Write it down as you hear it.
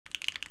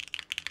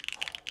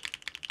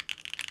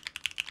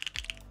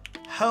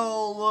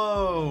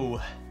Hello.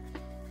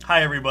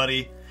 Hi,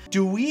 everybody.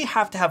 Do we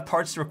have to have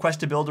parts to request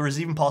to build, or is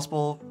it even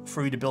possible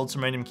for you to build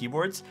some random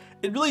keyboards?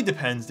 It really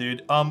depends,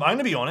 dude. I'm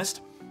gonna be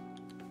honest.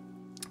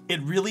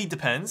 It really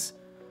depends.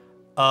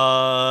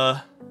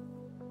 The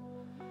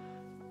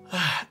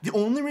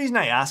only reason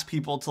I ask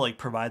people to like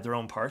provide their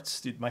own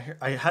parts, dude, my hair,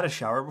 I had a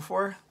shower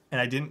before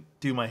and I didn't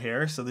do my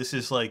hair, so this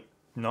is like,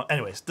 no,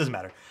 anyways, doesn't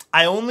matter.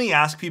 I only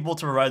ask people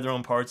to provide their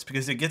own parts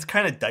because it gets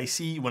kind of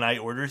dicey when I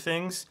order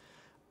things.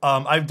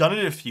 I've done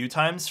it a few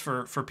times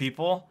for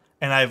people,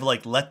 and I've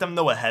like let them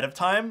know ahead of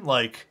time,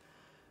 like,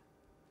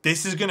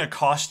 this is gonna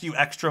cost you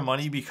extra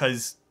money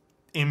because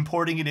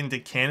importing it into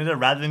Canada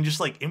rather than just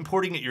like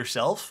importing it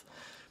yourself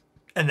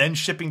and then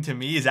shipping to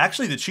me is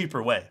actually the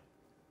cheaper way.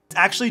 It's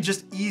actually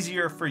just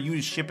easier for you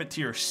to ship it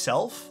to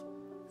yourself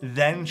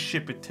than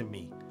ship it to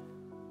me.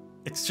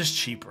 It's just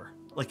cheaper.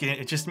 Like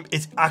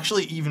it's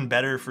actually even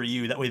better for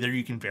you. That way there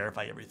you can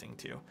verify everything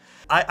too.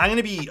 I'm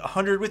gonna be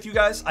 100 with you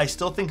guys. I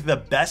still think the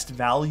best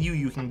value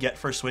you can get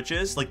for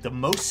switches, like the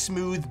most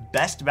smooth,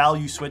 best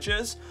value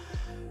switches,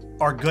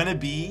 are gonna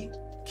be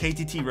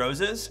KTT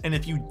roses. And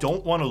if you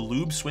don't want to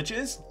lube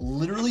switches,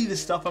 literally the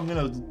stuff I'm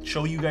gonna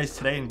show you guys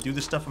today and do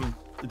the stuff I'm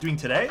doing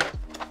today,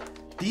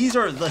 these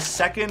are the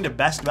second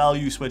best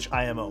value switch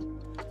IMO.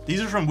 These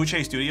are from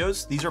Wuche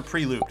Studios. These are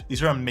pre-lubed.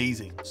 These are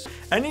amazing.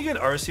 Any good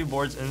RC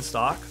boards in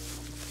stock?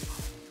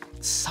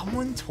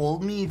 Someone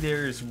told me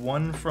there's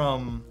one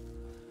from...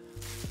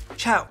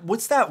 Chat,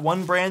 what's that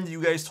one brand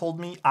you guys told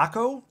me?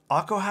 Akko?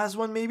 Akko has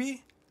one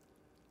maybe?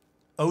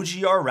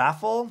 OGR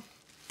raffle?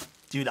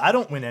 Dude, I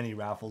don't win any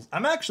raffles.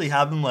 I'm actually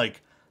having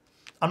like...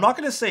 I'm not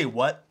going to say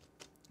what,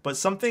 but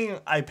something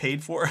I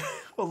paid for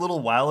a little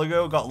while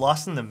ago got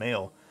lost in the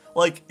mail.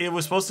 Like, it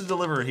was supposed to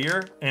deliver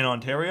here in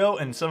Ontario,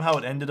 and somehow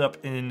it ended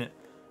up in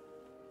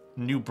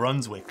New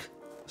Brunswick.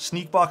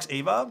 Sneakbox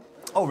Ava?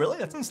 Oh, really?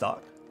 That's in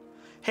stock.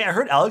 Hey, I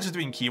heard Alex is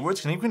doing keyboards.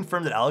 Can you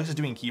confirm that Alex is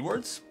doing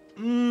keyboards?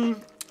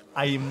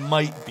 I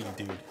might be,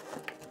 dude.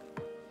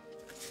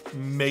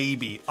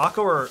 Maybe. Akko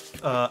or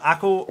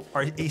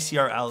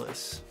ACR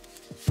Alice.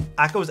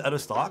 Akko is out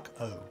of stock?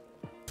 Oh.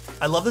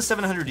 I love the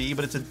 700E,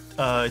 but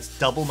it's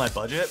double my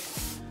budget.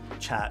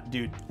 Chat,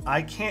 dude,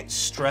 I can't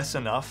stress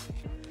enough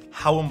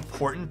how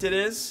important it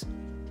is.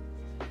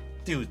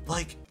 Dude,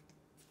 like,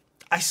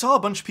 I saw a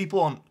bunch of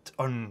people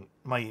on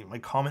my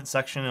comment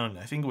section on,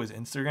 I think it was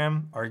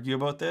Instagram, argue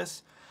about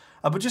this.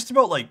 But just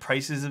about like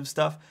prices of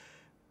stuff.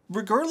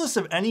 Regardless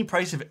of any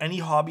price of any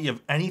hobby,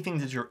 of anything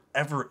that you're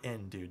ever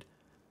in, dude,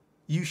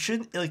 you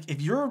shouldn't, like,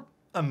 if your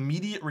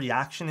immediate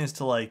reaction is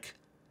to like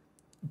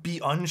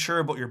be unsure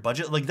about your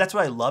budget, like, that's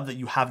what I love, that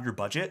you have your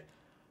budget.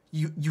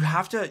 You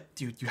have to,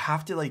 dude, you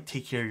have to like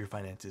take care of your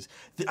finances.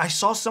 I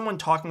saw someone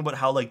talking about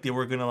how like they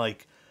were gonna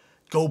like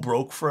go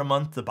broke for a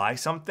month to buy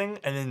something,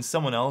 and then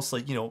someone else,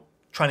 like, you know,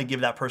 trying to give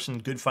that person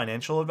good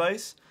financial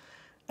advice,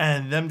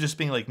 and them just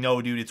being like,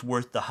 no, dude, it's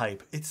worth the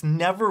hype. It's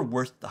never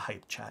worth the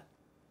hype, chat.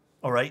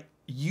 All right?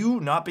 You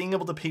not being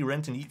able to pay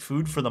rent and eat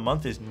food for the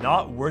month is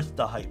not worth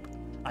the hype.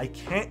 I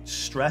can't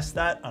stress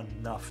that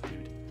enough,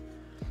 dude.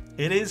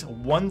 It is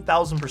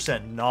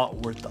 1000% not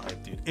worth the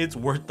hype, dude. It's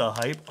worth the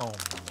hype. Oh my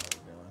God.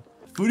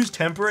 Food is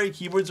temporary,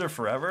 keyboards are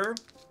forever.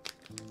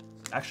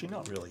 Actually,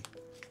 not really.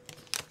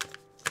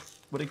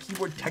 Would a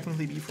keyboard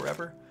technically be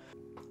forever?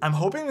 I'm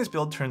hoping this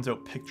build turns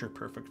out picture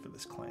perfect for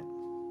this client.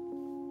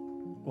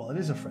 Well, it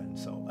is a friend,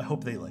 so I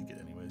hope they like it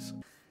anyways.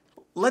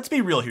 Let's be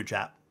real here,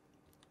 chat.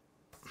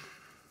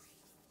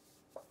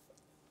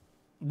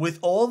 With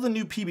all the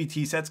new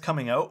PBT sets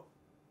coming out,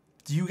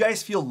 do you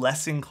guys feel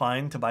less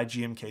inclined to buy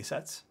GMK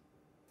sets?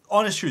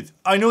 Honest truth,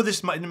 I know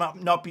this might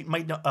not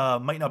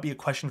be a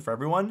question for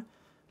everyone,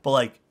 but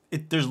like,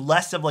 there's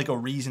less of like a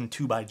reason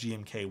to buy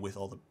GMK with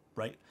all the,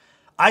 right?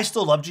 I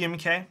still love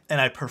GMK, and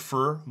I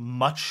prefer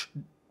much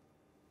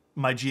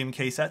my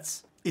GMK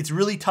sets. It's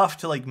really tough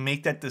to like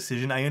make that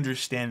decision. I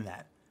understand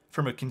that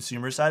from a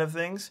consumer side of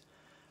things.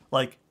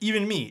 Like,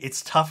 even me,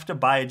 it's tough to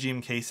buy a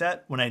GMK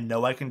set when I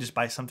know I can just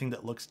buy something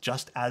that looks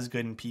just as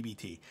good in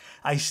PBT.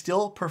 I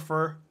still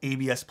prefer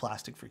ABS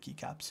plastic for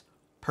keycaps,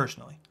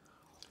 personally.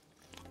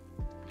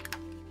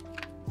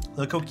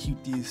 Look how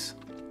cute these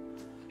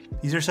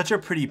are. Such a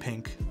pretty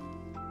pink.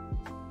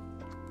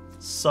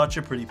 Such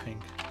a pretty pink.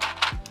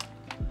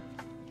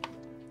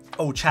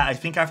 Oh, chat, I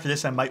think after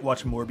this I might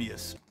watch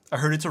Morbius. I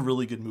heard it's a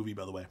really good movie,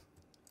 by the way.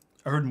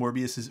 I heard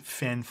Morbius is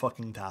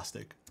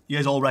fan-fucking-tastic. You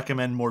guys all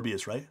recommend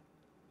Morbius, right?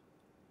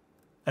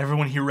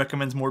 Everyone here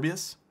recommends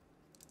Morbius?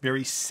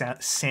 Very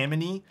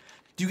salmon-y.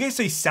 Do you guys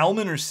say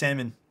salmon or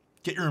salmon?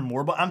 Get your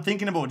morb. I'm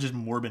thinking about just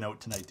morbing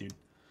out tonight, dude.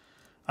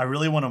 I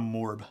really want to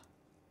morb.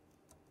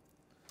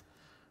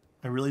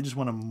 I really just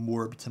want to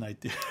morb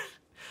tonight, dude.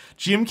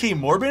 GMK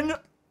Morbin?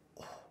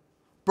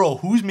 Bro,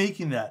 who's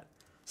making that?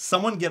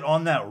 Someone get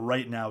on that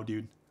right now,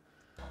 dude.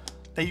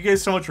 Thank you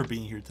guys so much for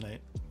being here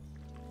tonight.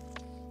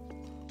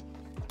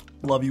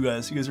 Love you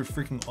guys. You guys are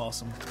freaking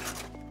awesome.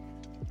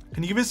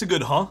 Can you give us a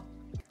good huh?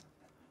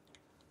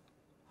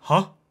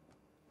 Huh?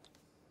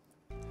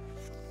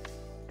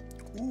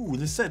 Ooh,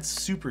 this set's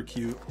super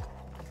cute.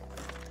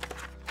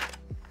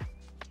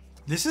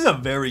 This is a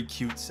very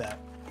cute set.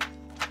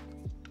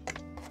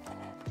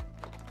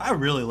 I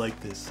really like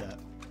this set.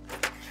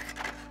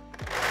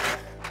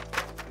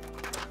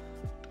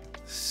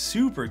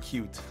 Super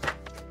cute.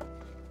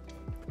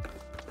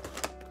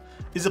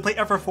 Is the plate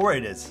FR4?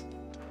 It is.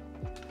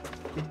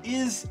 It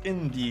is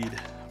indeed.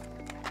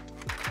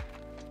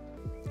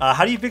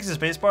 How do you fix the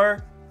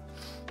spacebar?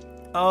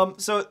 I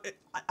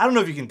don't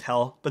know if you can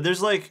tell, but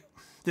there's like,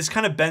 this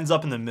kind of bends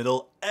up in the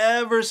middle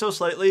ever so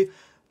slightly.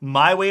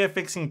 My way of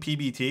fixing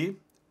PBT,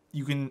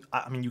 you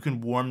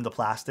can warm the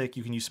plastic.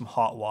 You can use some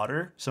hot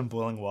water, some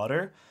boiling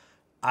water.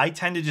 I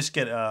tend to just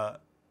get a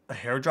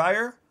hair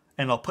dryer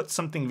and I'll put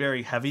something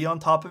very heavy on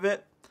top of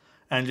it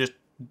and just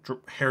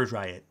hair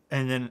dry it.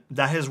 And then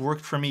that has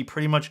worked for me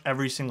pretty much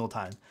every single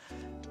time.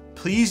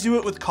 Please do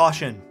it with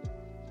caution.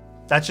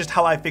 That's just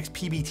how I fix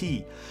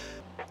PBT.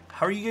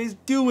 How are you guys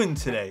doing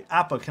today?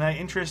 Appa, can I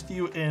interest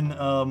you in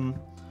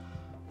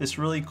this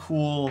really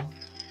cool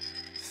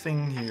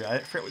thing here? I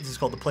forget what this is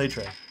called, the play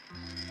tray.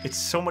 It's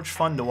so much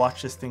fun to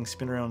watch this thing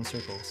spin around in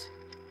circles.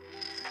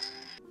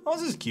 Oh,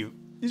 this is cute.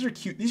 These are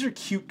cute. These are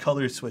cute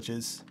color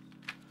switches.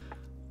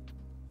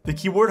 The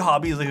keyboard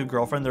hobby is like a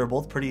girlfriend. They're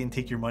both pretty and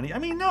take your money. I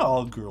mean, not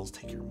all girls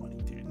take your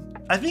money, dude.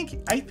 I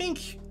think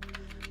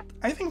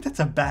that's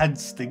a bad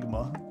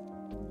stigma.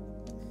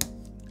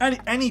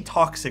 Any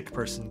toxic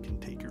person can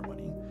take your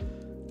money.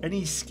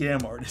 Any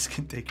scam artist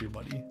can take your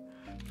money.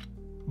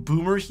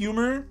 Boomer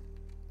humor?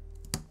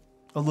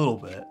 A little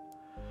bit.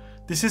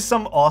 This is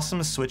some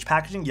awesome switch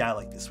packaging. Yeah, I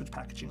like this switch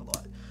packaging a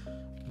lot.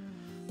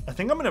 I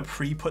think I'm gonna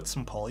pre-put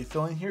some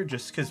polyfill in here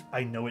just because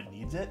I know it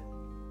needs it.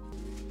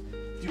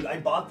 Dude, I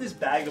bought this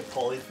bag of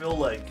polyfill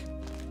like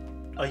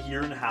a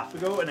year and a half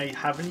ago and I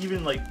haven't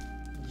even like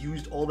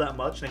used all that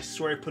much, and I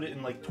swear I put it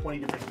in like 20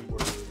 different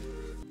keyboards.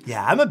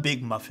 Yeah, I'm a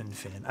big muffin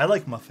fan. I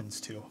like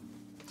muffins too.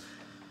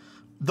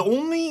 The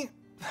only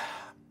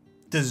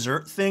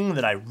dessert thing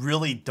that I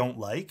really don't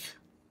like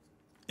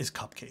is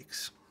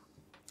cupcakes.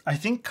 I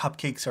think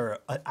cupcakes are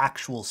an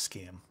actual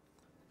scam.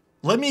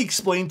 Let me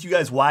explain to you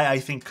guys why I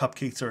think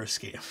cupcakes are a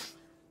scam.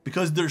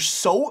 Because they're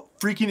so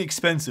freaking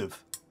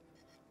expensive.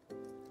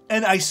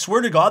 And I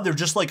swear to God, they're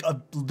just like,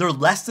 they're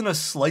less than a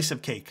slice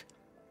of cake.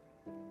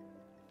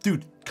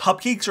 Dude,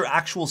 cupcakes are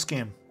actual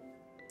scam.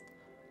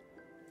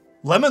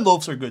 Lemon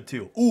loaves are good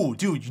too. Ooh,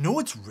 dude, you know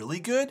what's really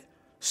good?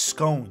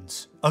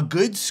 Scones. A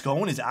good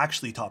scone is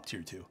actually top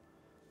tier too.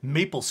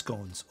 Maple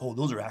scones. Oh,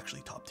 those are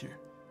actually top tier.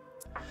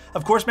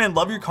 Of course, man,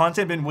 love your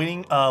content. Been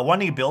waiting,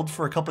 wanting to build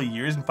for a couple of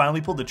years and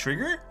finally pulled the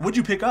trigger. What'd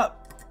you pick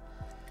up?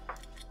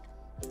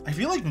 I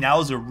feel like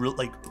now is a real,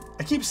 like,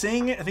 I keep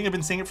saying it. I think I've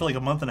been saying it for like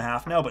a month and a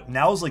half now, but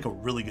now is like a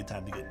really good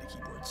time to get into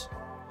keyboards.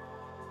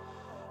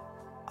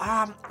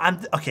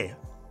 Okay.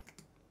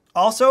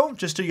 Also,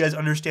 just so you guys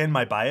understand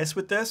my bias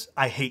with this,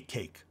 I hate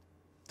cake.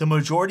 The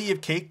majority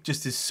of cake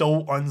just is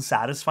so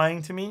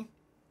unsatisfying to me.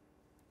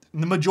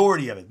 The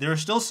majority of it. There are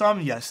still some,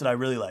 yes, that I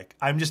really like.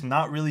 I'm just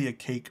not really a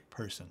cake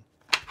person.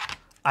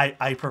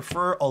 I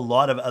prefer a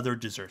lot of other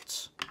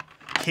desserts.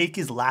 Cake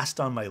is last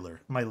on my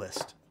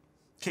list.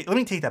 Okay, let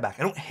me take that back.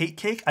 I don't hate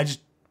cake. I just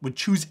would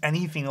choose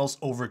anything else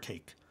over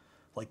cake.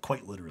 Like,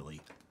 quite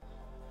literally.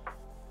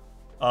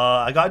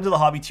 I got into the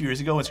hobby 2 years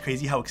ago. It's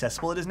crazy how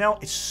accessible it is now.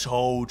 It's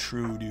so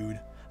true, dude.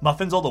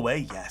 Muffins all the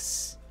way?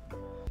 Yes.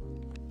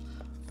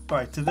 All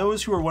right, to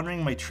those who are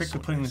wondering my trick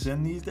of putting this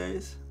in these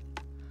days,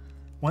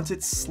 once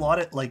it's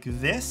slotted like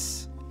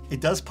this,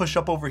 it does push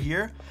up over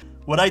here.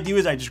 What I do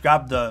is I just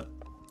grab the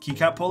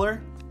keycap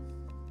puller.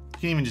 You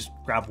can even just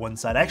grab one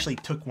side. I actually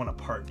took one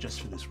apart just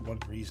for this one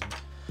reason.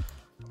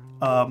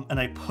 And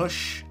I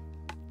push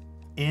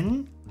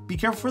in. Be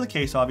careful for the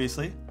case,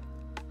 obviously.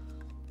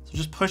 So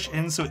just push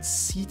in so it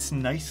seats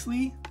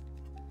nicely,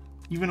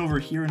 even over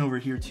here and over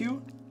here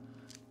too.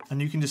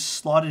 And you can just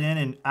slot it in,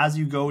 and as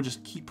you go,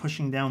 just keep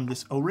pushing down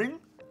this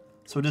O-ring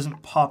so it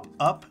doesn't pop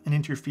up and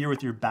interfere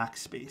with your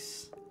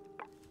backspace.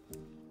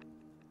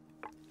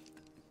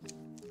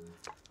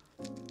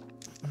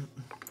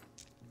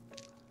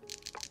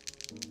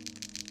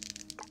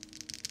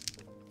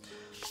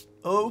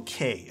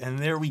 Okay, and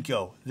there we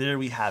go. There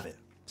we have it.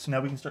 So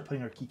now we can start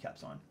putting our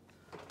keycaps on.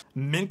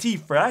 Minty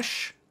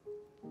fresh.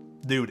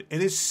 Dude,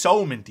 it is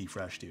so minty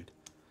fresh, dude.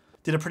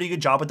 Did a pretty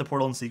good job with the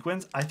portal and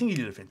sequence. I think he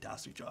did a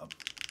fantastic job.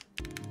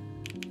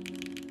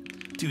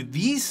 Dude,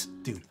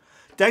 did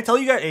I tell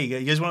you guys, hey,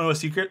 you guys want to know a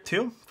secret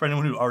too? For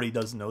anyone who already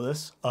doesn't know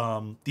this,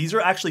 these are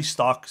actually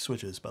stock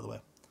switches, by the way.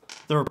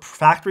 They're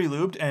factory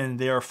lubed and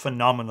they are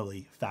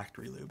phenomenally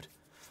factory lubed.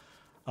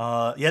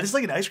 Yeah, this is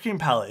like an ice cream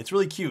palette. It's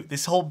really cute.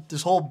 This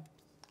whole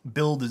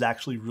build is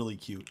actually really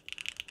cute.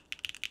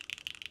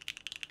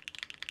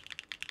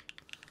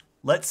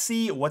 Let's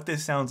see what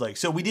this sounds like.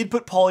 So we did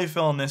put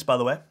polyfill in this, by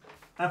the way.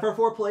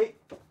 FR4 plate.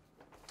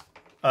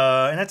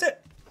 And that's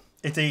it.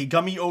 It's a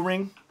gummy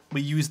O-ring. We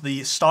use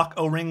the stock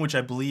O-ring, which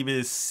I believe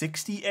is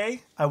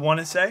 60A, I want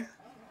to say.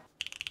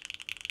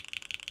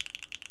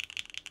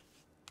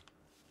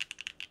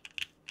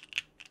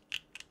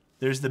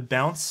 There's the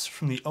bounce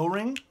from the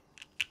O-ring.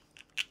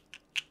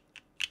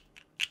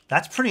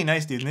 That's pretty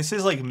nice, dude. And this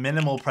is like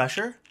minimal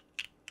pressure.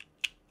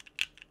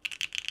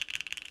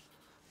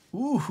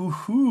 Ooh, hoo,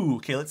 hoo.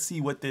 Okay, let's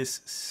see what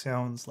this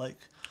sounds like.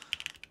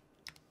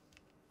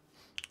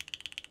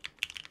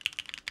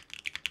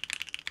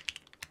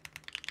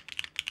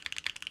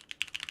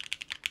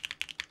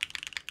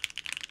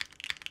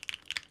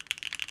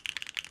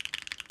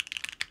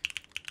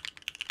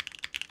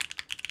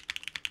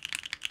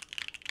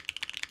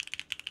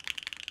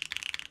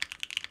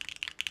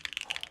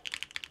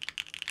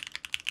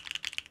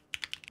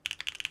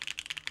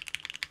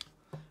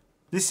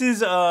 This is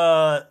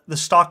the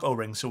stock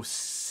O-ring, so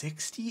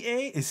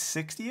 60A? Is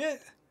 60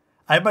 it?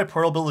 I have my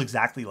Portal build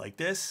exactly like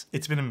this.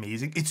 It's been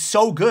amazing. It's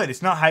so good.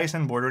 It's not highest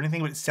end board or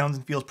anything, but it sounds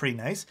and feels pretty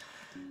nice.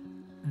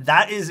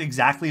 That is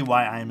exactly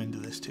why I'm into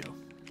this too.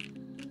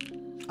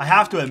 I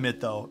have to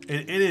admit though,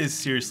 it is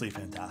seriously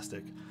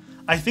fantastic.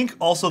 I think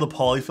also the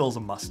polyfill is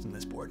a must in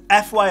this board.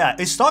 FYI,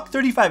 is stock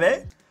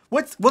 35A?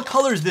 What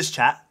color is this,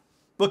 chat?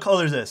 What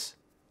color is this?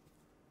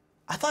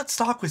 I thought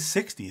stock was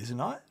 60, is it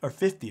not? Or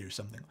 50 or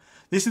something.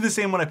 This is the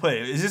same one I put.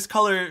 Is this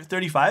color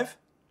 35?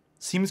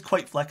 Seems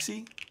quite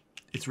flexy.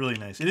 It's really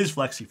nice. It is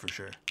flexy for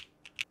sure.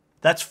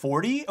 That's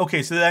 40?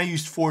 Okay, so then I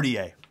used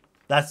 40A.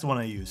 That's the one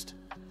I used.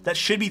 That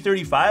should be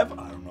 35?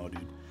 I don't know,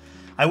 dude.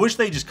 I wish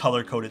they just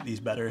color coded these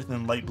better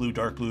than light blue,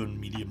 dark blue, and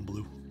medium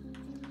blue.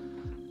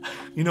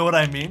 You know what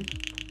I mean?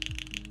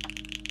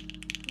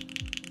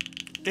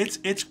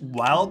 It's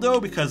wild though,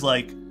 because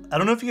like, I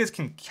don't know if you guys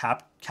can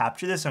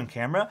capture this on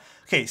camera.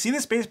 Okay, see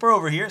this spacebar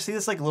over here? See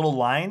this like little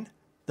line?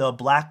 The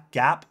black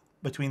gap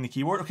between the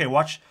keyboard? Okay,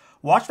 watch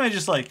when I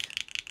just like...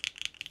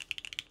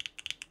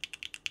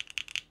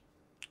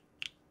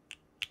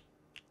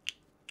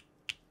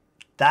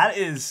 That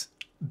is...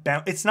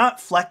 It's not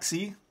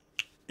flexy,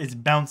 it's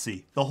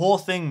bouncy. The whole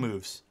thing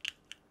moves.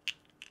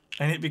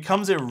 And it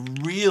becomes a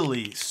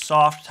really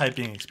soft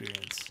typing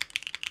experience.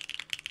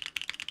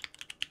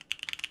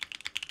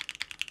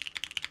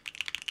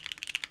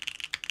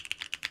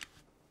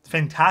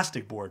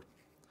 Fantastic board.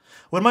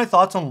 What are my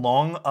thoughts on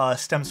long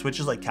stem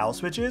switches like cowl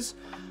switches?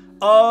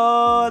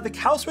 The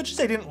cowl switches,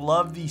 I didn't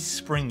love the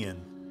spring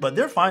in, but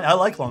they're fine. I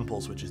like long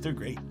pole switches. They're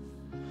great.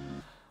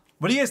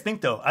 What do you guys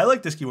think though? I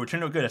like this keyboard.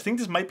 Turned out good. I think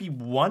this might be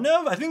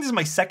I think this is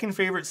my second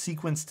favorite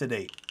sequence to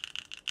date.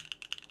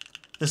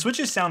 The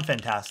switches sound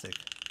fantastic.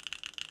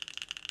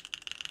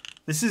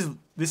 This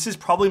is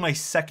probably my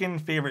second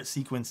favorite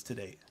sequence to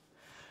date.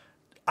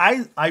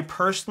 I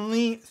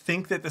personally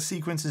think that the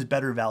sequence is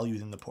better value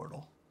than the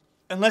Portal.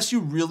 Unless you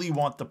really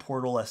want the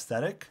Portal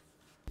aesthetic.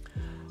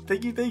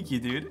 Thank you,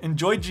 dude.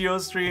 Enjoy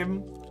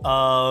GeoStream.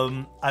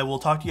 I will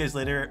talk to you guys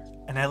later.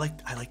 And I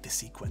like the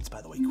sequence,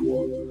 by the way.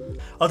 Cool.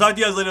 I'll talk to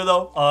you guys later,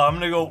 though. I'm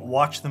gonna go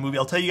watch the movie.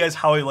 I'll tell you guys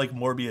how I like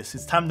Morbius.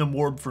 It's time to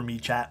morb for me,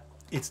 chat.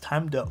 It's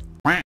time to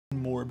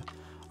morb.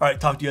 All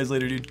right, talk to you guys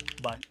later, dude.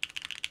 Bye.